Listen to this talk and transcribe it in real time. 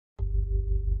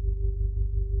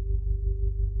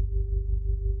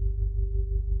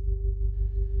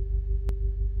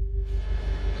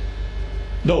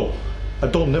No, I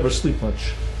don't never sleep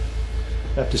much.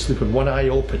 I have to sleep with one eye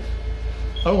open.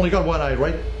 I only got one eye,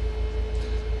 right?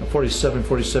 I'm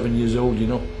 47 years old, you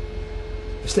know.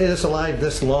 I stay this alive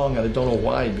this long and I don't know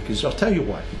why, because I'll tell you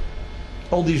why.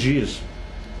 All these years,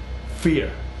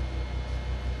 fear.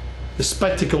 The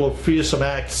spectacle of fearsome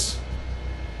acts.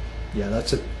 Yeah,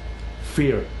 that's it.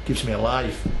 Fear keeps me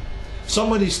alive.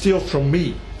 Somebody steals from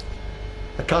me,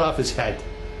 I cut off his head.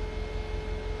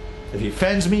 If he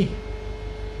offends me,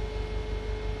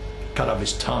 I cut off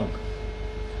his tongue.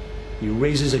 He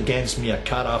raises against me, I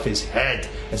cut off his head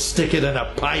and stick it in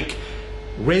a pike.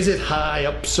 Raise it high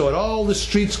up so that all the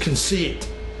streets can see it.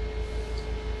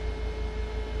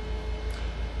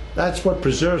 That's what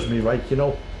preserves me, right? You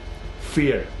know,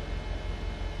 fear.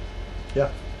 Yeah.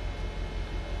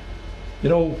 You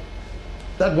know,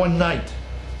 that one night,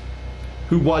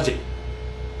 who was it?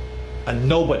 A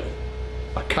nobody.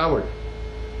 A coward.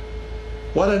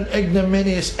 What an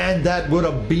ignominious end that would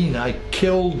have been. I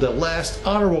killed the last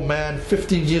honorable man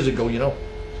 15 years ago, you know.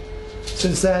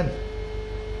 Since then,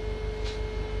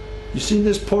 you seen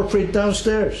this portrait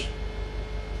downstairs?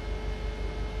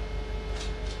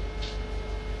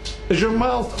 Is your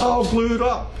mouth all glued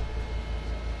up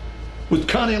with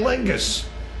cunnilingus?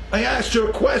 I asked you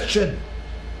a question.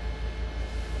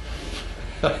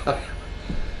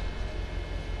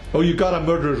 Oh, you got a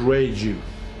murderer's rage, you.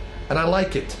 And I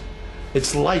like it.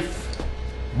 It's life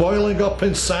boiling up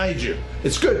inside you.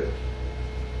 It's good.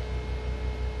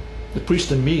 The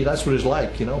priest and me, that's what it's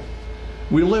like, you know.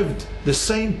 We lived the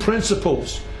same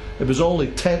principles. It was only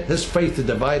his faith that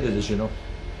divided us, you know.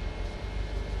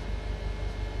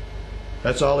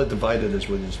 That's all that divided us,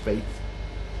 with his faith.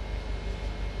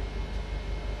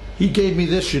 He gave me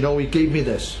this, you know, he gave me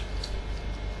this.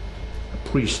 A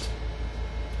priest.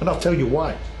 And I'll tell you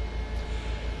why.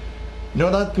 You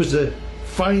know, that was the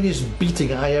finest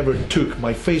beating I ever took.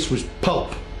 My face was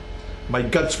pulp. My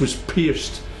guts was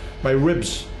pierced. My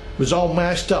ribs was all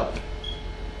mashed up.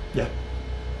 Yeah.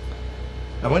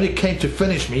 And when it came to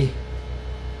finish me,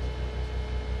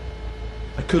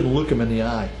 I couldn't look him in the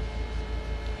eye.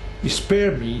 He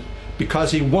spared me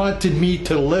because he wanted me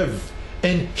to live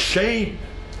in shame.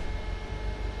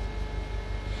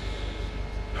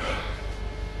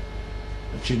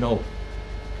 But you know,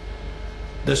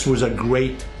 this was a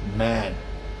great man.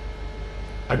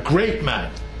 A great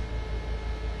man.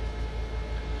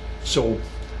 So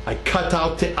I cut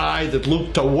out the eye that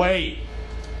looked away.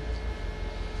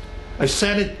 I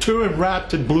sent it to him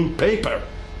wrapped in blue paper.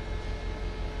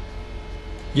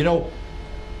 You know,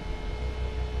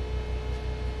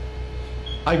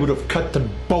 I would have cut them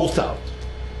both out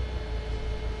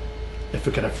if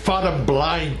I could have fought him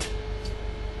blind.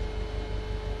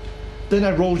 Then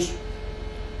I rose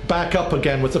back up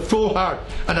again with a full heart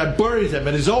and I buried him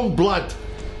in his own blood.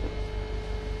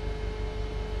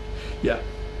 Yeah,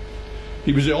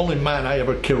 he was the only man I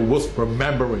ever killed worth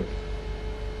remembering.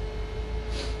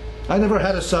 I never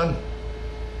had a son.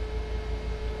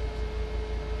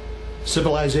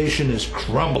 Civilization is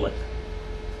crumbling.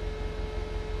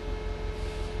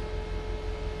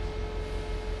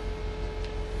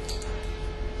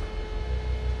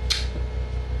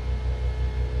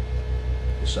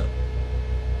 So